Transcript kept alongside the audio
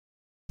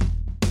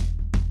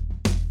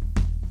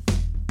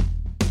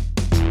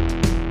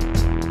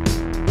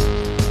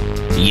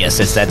Yes,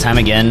 it's that time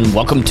again.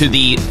 Welcome to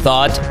the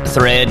Thought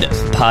Thread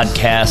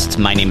Podcast.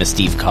 My name is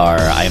Steve Carr.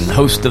 I am the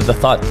host of the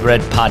Thought Thread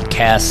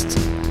Podcast.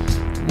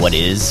 What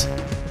is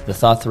the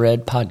Thought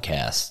Thread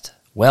Podcast?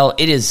 Well,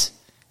 it is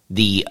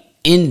the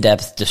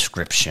in-depth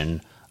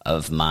description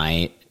of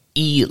my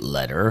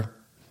e-letter,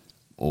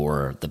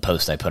 or the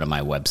post I put on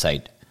my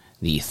website,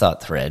 the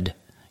Thought Thread.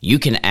 You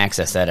can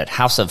access that at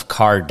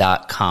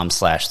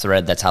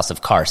houseofcar.com/thread. That's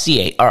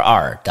houseofcar,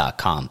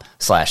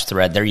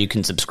 CARR.com/thread. There you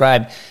can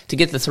subscribe to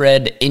get the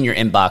thread in your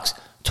inbox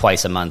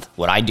twice a month.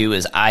 What I do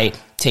is I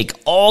take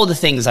all the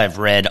things I've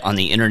read on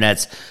the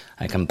internet,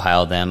 I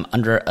compile them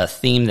under a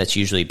theme that's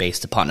usually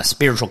based upon a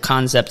spiritual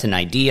concept, an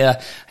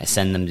idea. I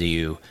send them to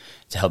you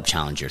to help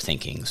challenge your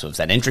thinking. So if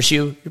that interests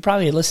you, you're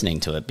probably listening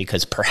to it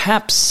because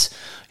perhaps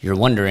you're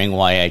wondering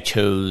why I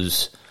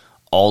chose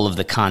all of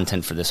the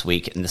content for this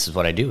week. And this is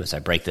what I do is I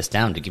break this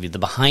down to give you the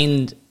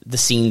behind the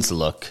scenes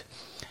look,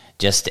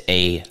 just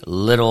a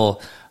little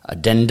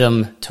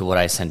addendum to what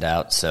I send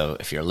out. So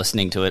if you're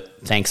listening to it,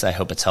 thanks. I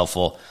hope it's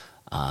helpful.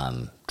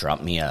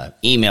 Drop me an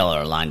email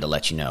or a line to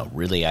let you know.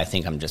 Really, I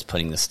think I'm just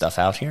putting this stuff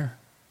out here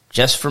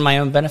just for my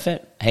own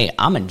benefit. Hey,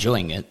 I'm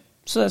enjoying it.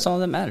 So that's all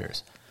that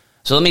matters.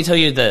 So let me tell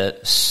you the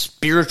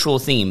spiritual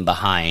theme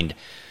behind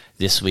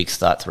this week's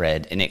thought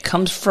thread. And it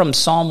comes from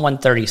Psalm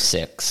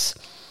 136.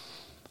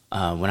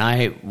 When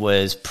I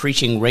was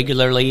preaching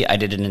regularly, I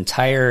did an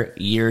entire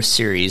year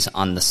series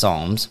on the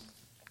Psalms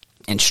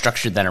and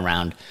structured that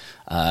around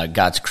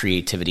God's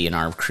creativity and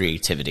our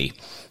creativity.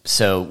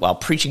 So while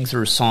preaching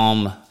through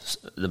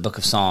the book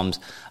of Psalms,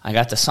 I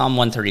got to Psalm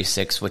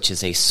 136, which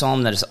is a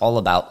psalm that is all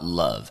about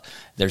love.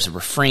 There's a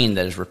refrain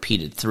that is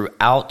repeated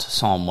throughout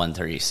Psalm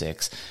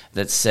 136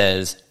 that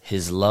says,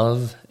 "His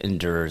love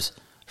endures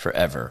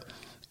forever."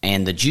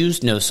 And the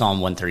Jews know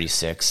Psalm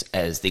 136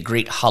 as the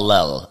great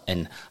Hallel,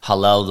 and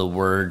Hallel, the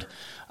word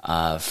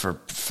for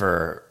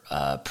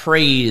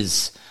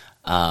praise.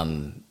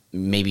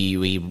 Maybe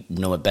we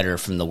know it better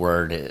from the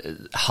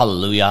word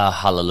hallelujah,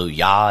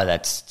 hallelujah.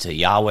 That's to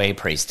Yahweh,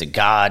 praise to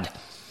God.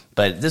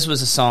 But this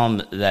was a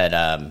psalm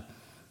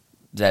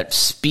that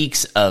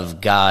speaks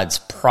of God's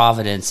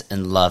providence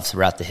and love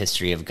throughout the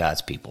history of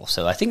God's people.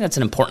 So I think that's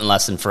an important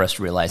lesson for us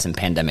to realize in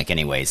pandemic,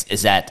 anyways,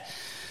 is that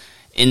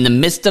in the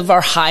midst of our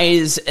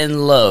highs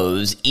and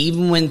lows,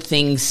 even when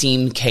things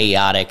seem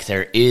chaotic,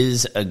 there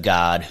is a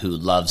God who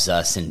loves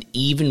us. And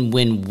even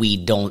when we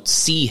don't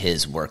see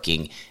his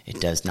working,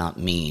 it does not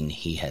mean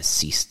he has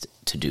ceased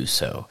to do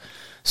so.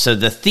 So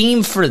the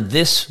theme for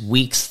this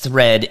week's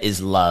thread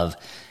is love.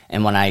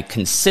 And when I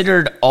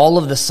considered all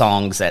of the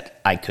songs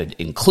that I could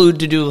include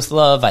to do with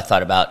love, I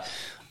thought about,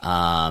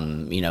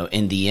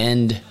 In the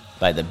End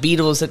by the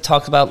Beatles that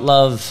talked about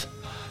love.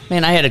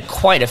 Man, I had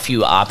quite a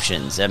few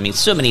options. I mean,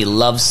 so many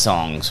love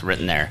songs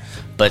written there.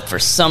 But for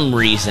some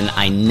reason,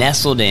 I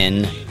nestled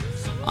in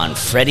on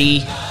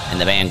Freddie and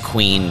the band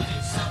Queen,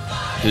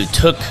 who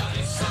took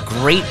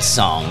great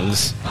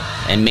songs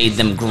and made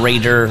them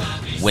greater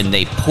when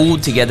they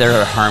pulled together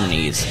their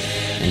harmonies.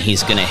 And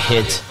he's going to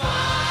hit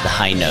the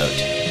high note.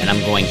 And I'm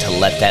going to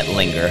let that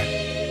linger.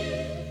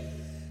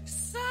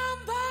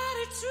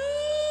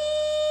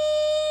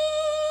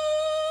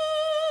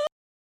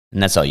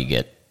 And that's all you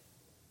get.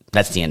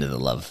 That's the end of the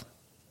love.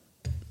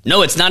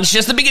 No, it's not. It's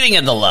just the beginning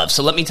of the love.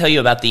 So let me tell you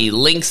about the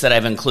links that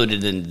I've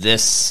included in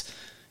this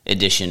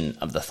edition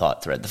of the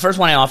Thought Thread. The first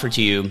one I offer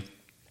to you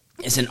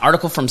is an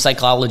article from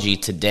Psychology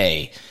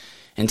Today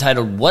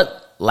entitled,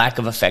 "What Lack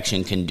of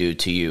Affection Can Do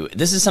to You."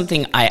 This is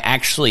something I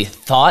actually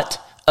thought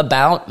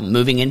about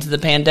moving into the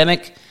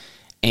pandemic.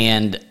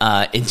 And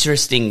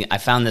interesting, I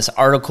found this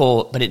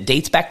article, but it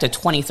dates back to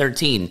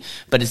 2013.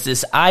 But it's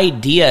this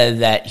idea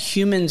that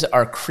humans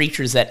are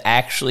creatures that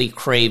actually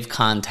crave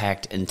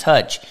contact and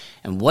touch.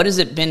 And what has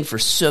it been for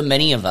so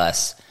many of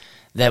us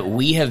that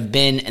we have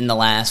been in the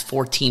last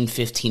 14,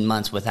 15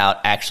 months without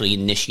actually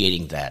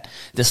initiating that?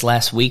 This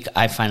last week,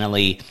 I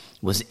finally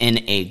was in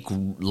a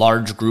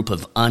large group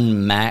of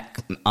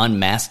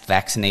unmasked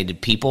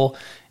vaccinated people,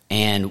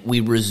 and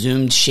we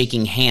resumed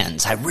shaking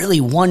hands. I really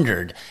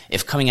wondered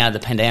if coming out of the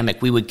pandemic,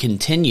 we would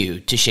continue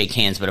to shake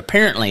hands, but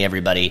apparently,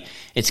 everybody,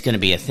 it's going to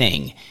be a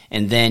thing.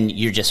 And then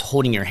you're just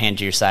holding your hand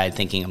to your side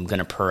thinking, I'm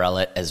going to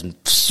Perel it as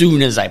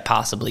soon as I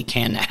possibly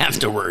can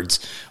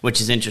afterwards,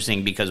 which is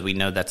interesting because we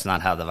know that's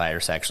not how the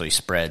virus actually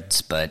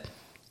spreads, but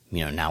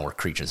now we're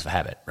creatures of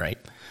habit, right?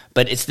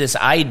 But it's this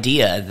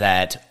idea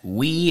that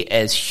we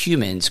as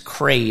humans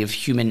crave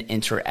human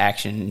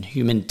interaction,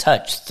 human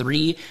touch.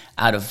 3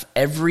 out of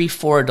every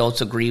 4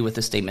 adults agree with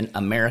the statement,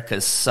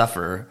 Americans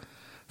suffer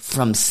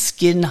from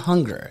skin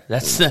hunger.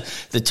 That's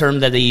the term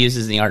that they use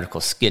in the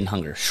article, skin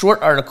hunger.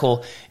 Short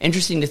article,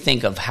 interesting to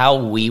think of how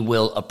we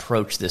will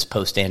approach this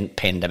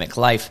post-pandemic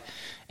life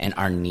and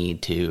our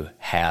need to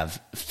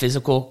have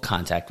physical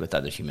contact with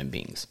other human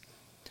beings.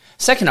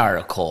 Second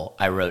article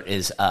I wrote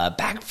is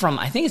back from,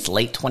 I think it's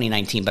late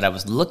 2019, but I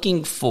was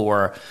looking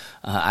for,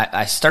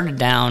 I started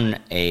down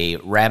a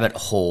rabbit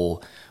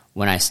hole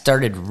when I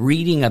started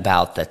reading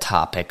about the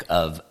topic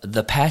of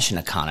the passion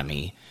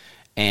economy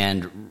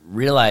and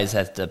realized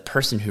that the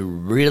person who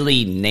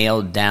really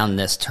nailed down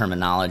this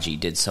terminology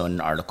did so in an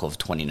article of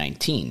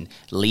 2019,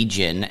 Li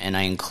Jin, and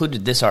I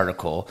included this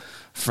article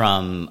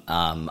from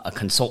a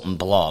consultant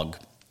blog.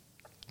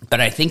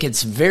 But I think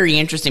it's very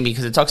interesting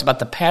because it talks about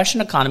the passion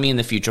economy and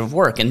the future of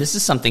work. And this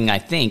is something I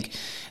think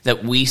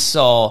that we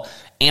saw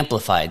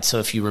amplified. So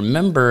if you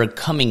remember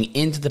coming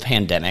into the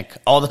pandemic,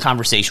 all the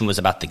conversation was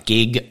about the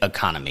gig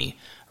economy,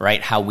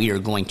 right? How we are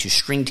going to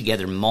string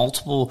together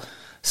multiple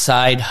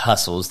side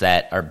hustles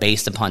that are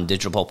based upon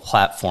digital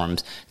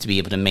platforms to be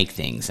able to make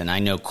things. And I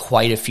know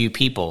quite a few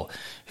people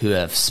who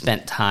have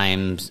spent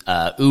time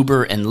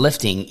Uber and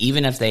Lyfting,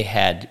 even if they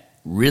had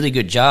really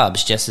good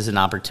jobs, just as an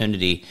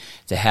opportunity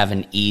to have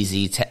an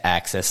easy to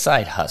access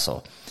side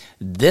hustle.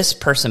 This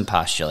person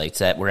postulates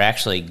that we're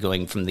actually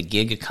going from the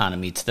gig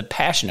economy to the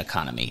passion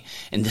economy.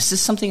 And this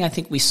is something I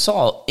think we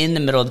saw in the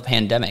middle of the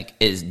pandemic,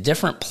 is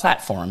different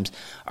platforms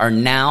are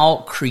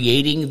now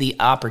creating the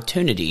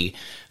opportunity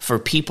for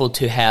people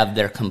to have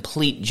their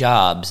complete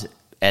jobs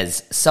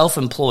as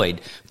self-employed,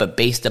 but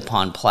based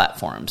upon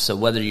platforms. So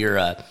whether you're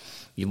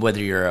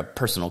a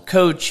personal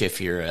coach,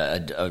 if you're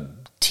a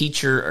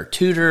teacher or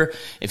tutor,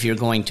 if you're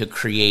going to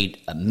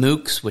create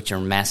MOOCs, which are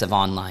massive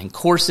online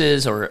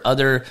courses, or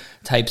other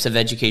types of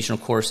educational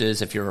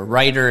courses, if you're a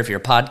writer, if you're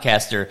a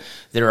podcaster,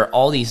 there are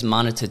all these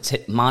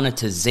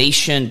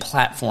monetization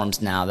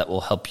platforms now that will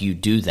help you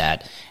do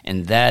that.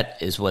 And that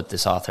is what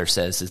this author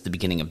says is the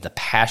beginning of the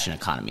passion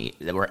economy,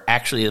 that we're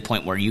actually at the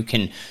point where you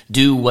can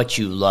do what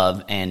you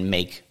love and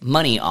make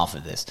money off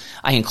of this.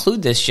 I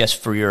include this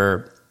just for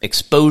your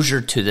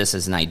exposure to this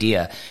as an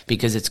idea,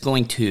 because it's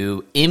going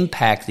to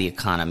impact the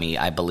economy,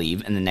 I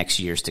believe, in the next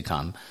years to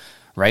come,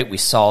 right? We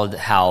saw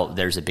how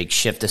there's a big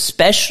shift,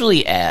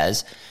 especially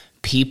as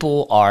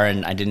people are,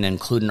 and I didn't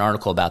include an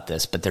article about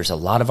this, but there's a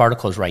lot of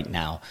articles right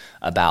now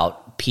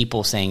about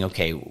people saying,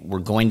 okay, we're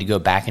going to go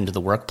back into the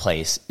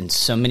workplace, and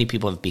so many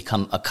people have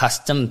become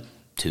accustomed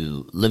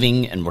to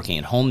living and working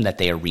at home that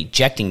they are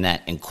rejecting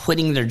that and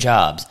quitting their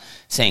jobs,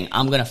 saying,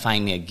 I'm going to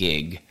find me a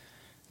gig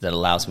that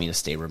allows me to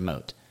stay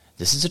remote.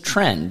 This is a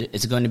trend.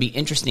 It's going to be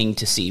interesting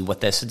to see what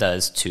this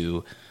does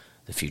to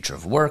the future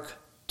of work,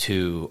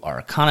 to our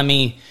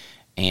economy,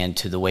 and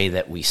to the way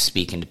that we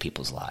speak into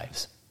people's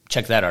lives.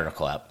 Check that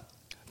article out.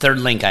 Third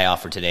link I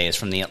offer today is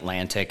from The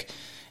Atlantic,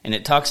 and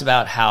it talks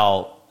about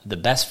how the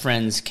best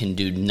friends can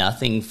do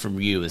nothing for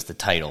you is the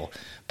title.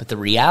 But the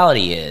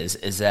reality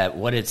is that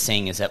what it's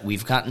saying is that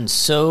we've gotten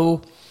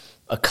so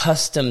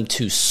accustomed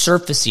to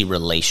surfacey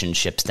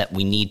relationships that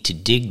we need to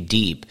dig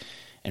deep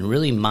and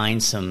really mine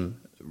some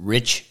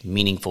rich,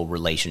 meaningful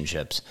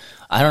relationships.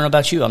 I don't know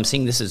about you, I'm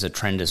seeing this as a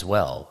trend as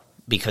well,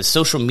 because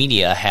social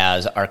media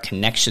has our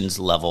connections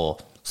level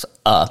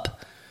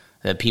up,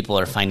 that people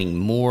are finding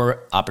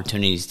more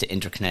opportunities to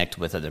interconnect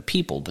with other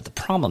people. But the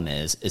problem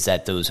is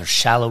that those are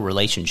shallow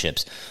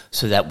relationships,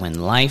 so that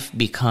when life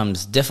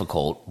becomes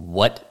difficult,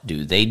 what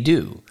do they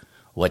do?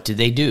 What do?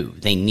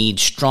 They need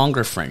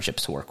stronger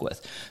friendships to work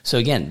with. So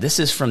again, this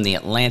is from The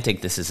Atlantic.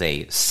 This is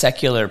a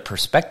secular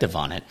perspective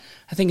on it.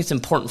 I think it's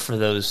important for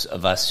those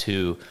of us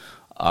who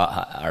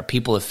are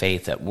people of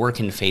faith, that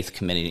work in faith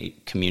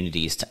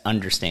communities, to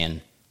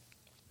understand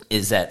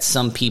is that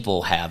some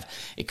people have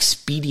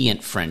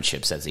expedient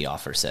friendships, as the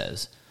author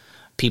says,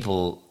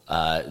 people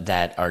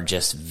that are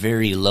just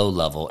very low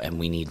level, and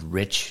we need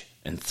rich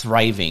and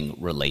thriving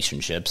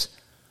relationships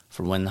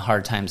for when the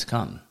hard times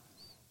come.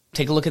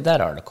 Take a look at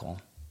that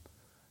article.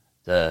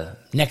 The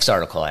next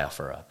article I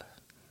offer up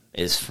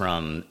is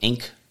from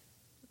Inc.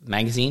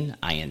 magazine,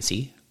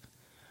 INC,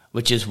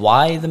 which is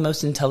why the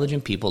most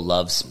intelligent people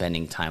love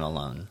spending time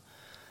alone.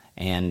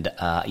 And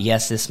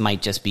yes, this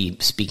might just be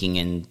speaking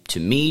into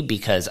me,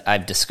 because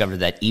I've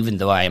discovered that even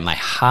though I am a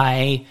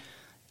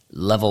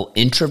high-level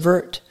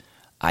introvert,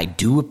 I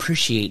do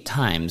appreciate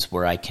times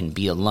where I can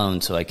be alone,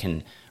 so I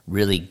can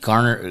really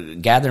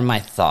gather my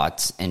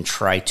thoughts and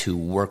try to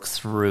work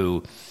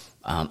through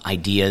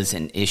ideas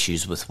and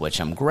issues with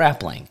which I'm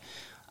grappling.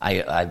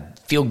 I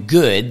feel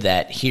good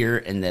that here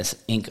in this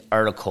Inc.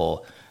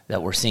 article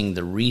that we're seeing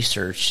the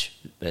research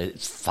that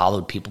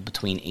followed people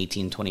between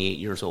 18 and 28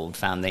 years old,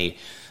 found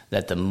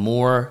that the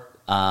more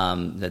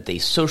that they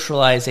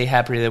socialize, the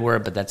happier they were.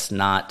 But that's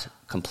not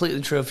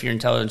completely true. If you're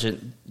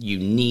intelligent, you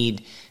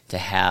need to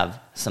have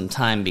some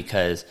time,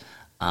 because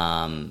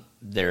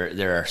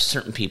there are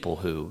certain people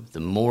who,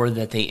 the more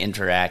that they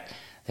interact,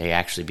 they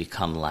actually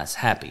become less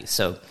happy.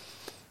 So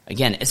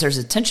again, if there's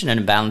a tension and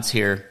a balance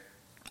here,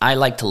 I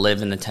like to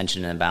live in the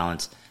tension and the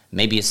balance.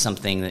 Maybe it's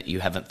something that you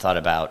haven't thought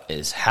about,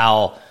 is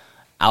how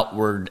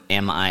outward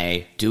am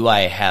I? Do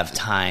I have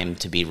time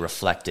to be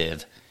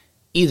reflective?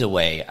 Either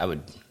way,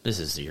 this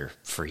is your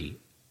free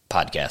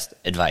podcast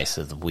advice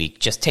of the week.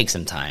 Just take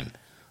some time.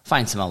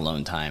 Find some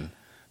alone time.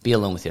 Be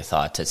alone with your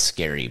thoughts. It's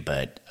scary,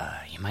 but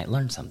you might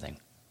learn something.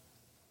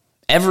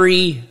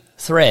 Every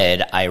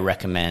thread, I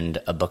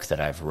recommend a book that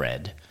I've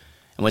read.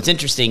 And what's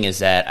interesting is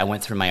that I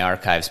went through my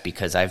archives,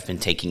 because I've been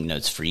taking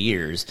notes for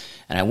years,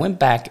 and I went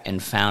back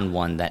and found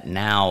one that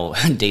now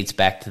dates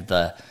back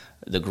to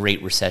the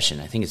Great Recession.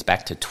 I think it's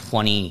back to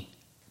 2008,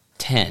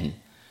 10,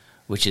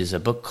 which is a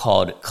book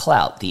called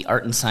Clout, The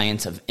Art and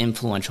Science of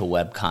Influential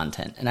Web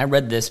Content. And I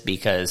read this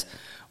because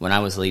when I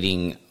was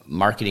leading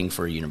marketing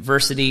for a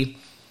university,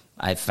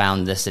 I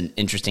found this an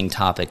interesting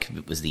topic.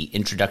 It was the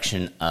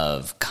introduction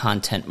of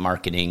content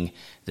marketing,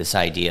 this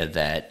idea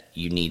that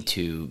you need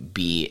to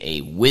be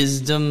a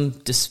wisdom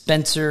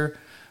dispenser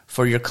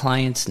for your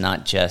clients,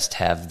 not just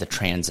have the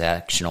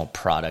transactional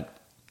product.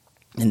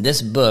 And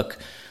this book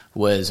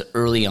was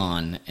early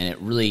on, and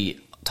it really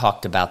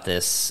talked about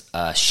this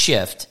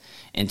shift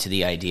into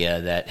the idea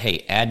that,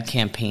 hey, ad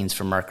campaigns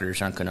for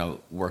marketers aren't going to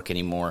work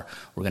anymore.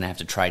 We're going to have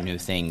to try new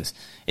things.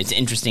 It's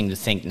interesting to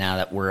think now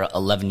that we're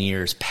 11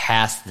 years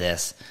past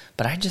this,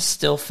 but I just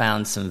still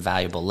found some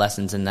valuable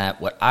lessons in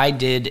that. What I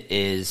did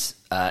is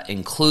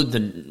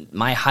include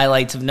my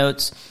highlights of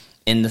notes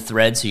in the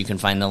thread, so you can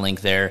find the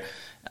link there.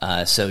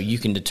 So you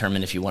can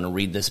determine if you want to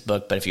read this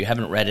book, but if you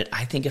haven't read it,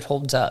 I think it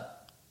holds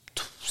up.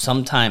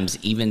 Sometimes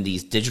even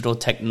these digital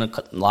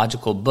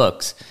technological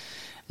books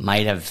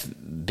might have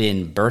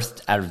been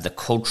birthed out of the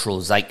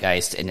cultural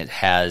zeitgeist, and it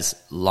has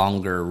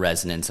longer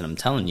resonance. And I'm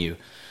telling you,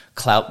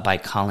 Clout by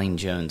Colleen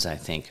Jones, I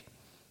think,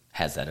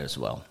 has that as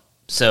well.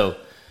 So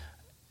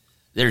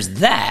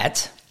there's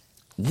that.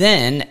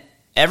 Then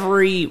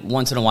every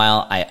once in a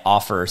while, I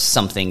offer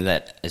something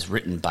that is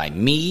written by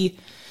me.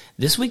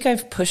 This week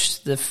I've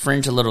pushed the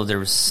fringe a little. There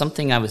was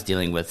something I was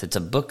dealing with. It's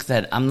a book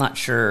that I'm not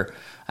sure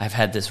I've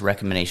had this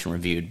recommendation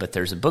reviewed, but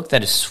there's a book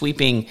that is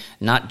sweeping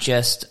not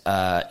just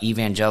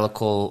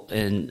evangelicals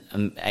in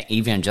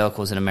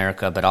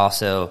America, but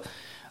also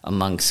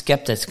among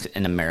skeptics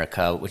in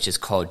America, which is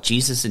called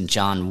Jesus and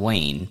John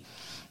Wayne.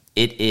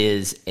 It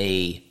is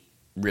a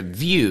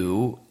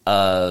review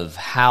of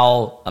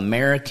how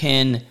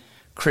American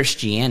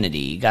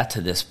Christianity got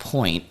to this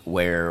point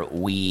where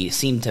we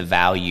seem to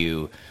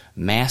value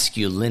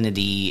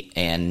masculinity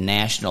and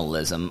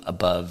nationalism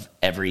above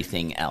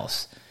everything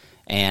else.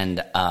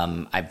 And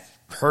I've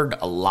heard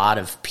a lot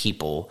of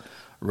people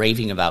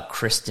raving about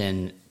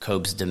Kristen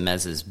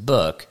Kobes-de-Mez's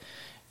book.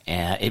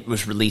 It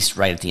was released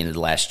right at the end of the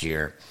last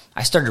year.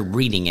 I started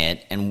reading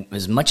it, and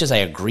as much as I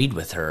agreed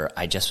with her,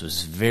 I just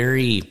was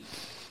I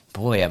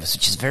was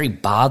just very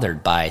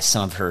bothered by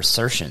some of her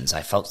assertions.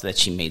 I felt that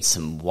she made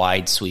some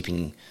wide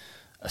sweeping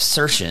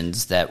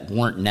assertions that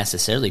weren't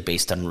necessarily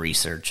based on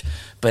research,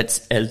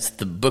 but as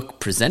the book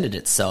presented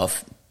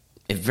itself,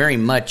 it very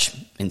much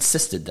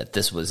insisted that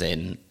this was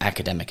an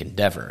academic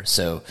endeavor.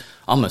 So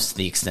almost to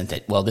the extent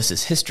that, well, this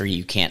is history,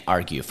 you can't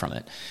argue from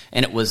it.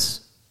 And it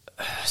was,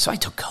 so I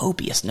took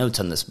copious notes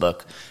on this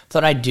book,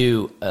 thought I'd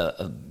do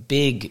a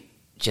big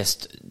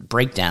just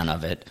breakdown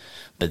of it,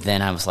 but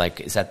then I was like,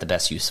 is that the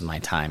best use of my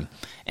time?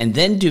 And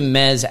then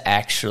Dumez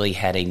actually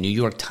had a New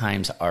York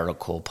Times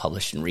article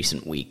published in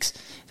recent weeks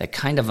that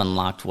kind of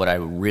unlocked what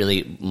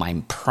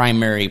my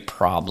primary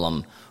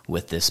problem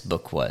with this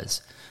book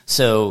was.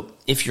 So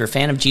if you're a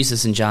fan of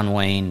Jesus and John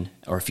Wayne,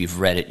 or if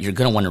you've read it, you're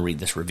going to want to read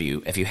this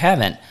review. If you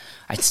haven't,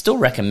 I'd still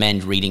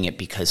recommend reading it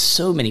because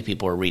so many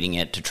people are reading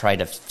it to try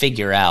to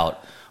figure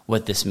out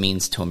what this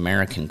means to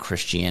American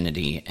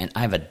Christianity, and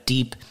I have a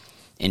deep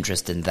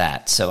interest in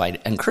that. So I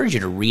encourage you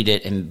to read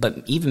it,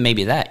 but even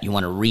maybe that, you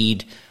want to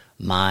read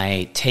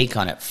my take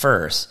on it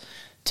first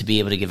to be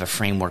able to give a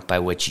framework by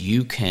which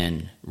you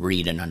can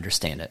read and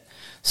understand it.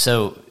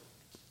 So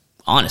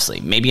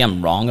honestly, maybe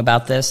I'm wrong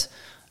about this.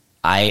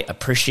 I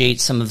appreciate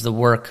some of the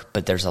work,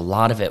 but there's a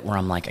lot of it where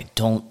I'm like, I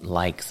don't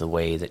like the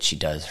way that she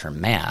does her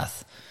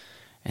math,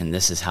 and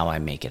this is how I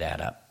make it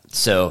add up.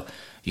 So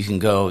you can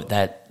go,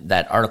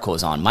 that article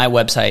is on my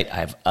website. I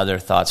have other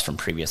thoughts from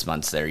previous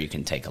months there. You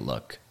can take a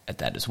look at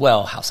that as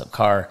well. House of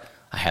Car,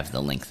 I have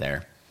the link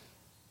there.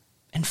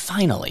 And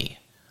finally,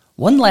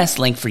 one last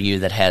link for you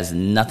that has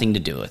nothing to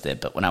do with it,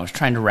 but when I was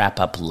trying to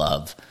wrap up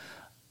love,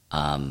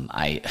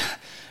 I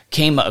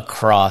came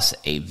across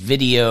a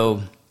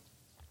video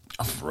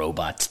of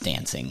robots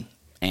dancing.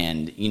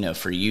 And,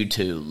 for you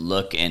to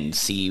look and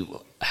see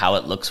how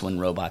it looks when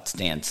robots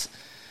dance.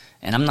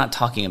 And I'm not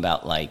talking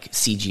about like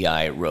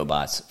CGI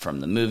robots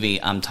from the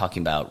movie. I'm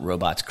talking about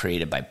robots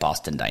created by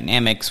Boston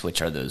Dynamics,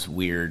 which are those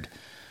weird,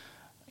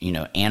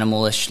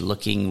 animalish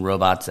looking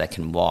robots that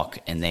can walk,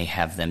 and they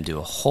have them do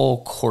a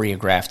whole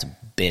choreographed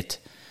bit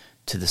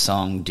to the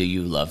song Do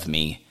You Love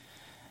Me?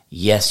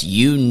 Yes,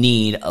 you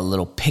need a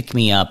little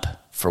pick-me-up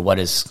for what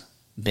has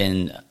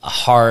been a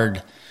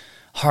hard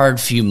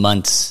few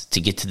months to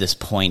get to this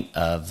point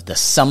of the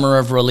summer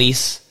of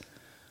release,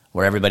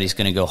 where everybody's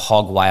going to go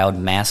hog wild,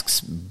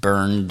 masks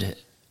burned,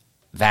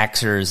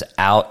 vaxxers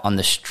out on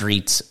the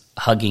streets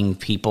hugging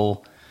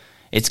people.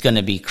 It's going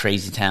to be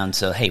crazy town.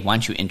 So, hey, why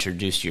don't you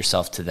introduce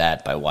yourself to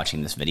that by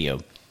watching this video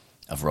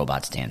of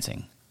robots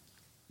dancing.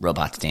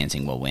 Robots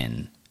dancing will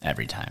win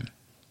every time.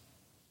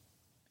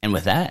 And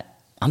with that,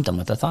 I'm done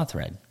with the thought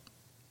thread.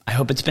 I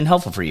hope it's been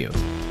helpful for you.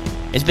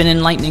 It's been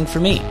enlightening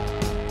for me.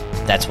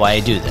 That's why I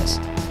do this.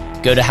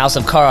 Go to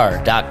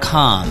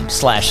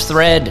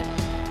houseofcar.com/thread.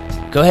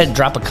 Go ahead and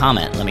drop a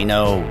comment. Let me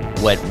know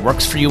what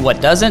works for you,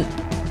 what doesn't.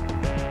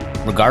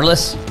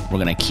 Regardless, we're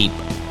going to keep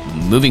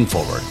moving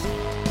forward.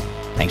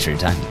 Thanks for your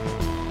time.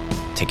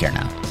 Take care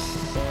now.